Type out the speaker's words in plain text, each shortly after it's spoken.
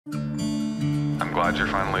I'm glad you're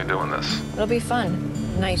finally doing this. It'll be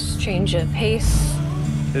fun. Nice change of pace.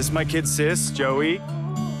 This is my kid sis, Joey.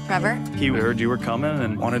 Trevor? He heard you were coming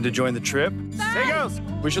and wanted to join the trip. Hey girls,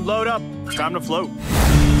 we should load up. It's time to float.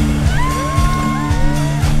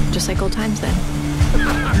 Just like old times then.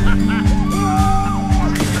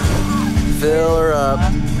 Fill her up.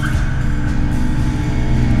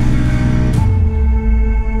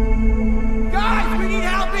 Guys, we need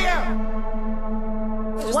help here!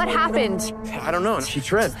 What happened? I don't know. She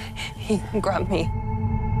tripped. He grabbed me.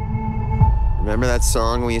 Remember that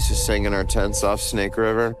song we used to sing in our tents off Snake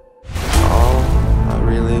River? All I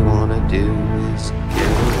really want to do is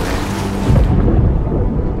get away.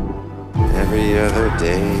 Every other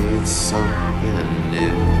day it's something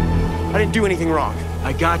new. I didn't do anything wrong.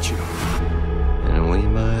 I got you. And we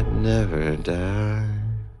might never die.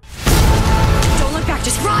 Don't look back,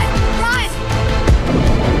 just run! Run!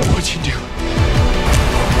 What'd you do?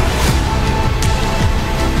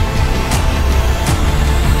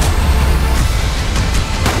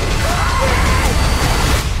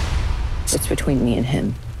 It's between me and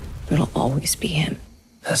him. It'll always be him.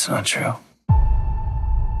 That's not true.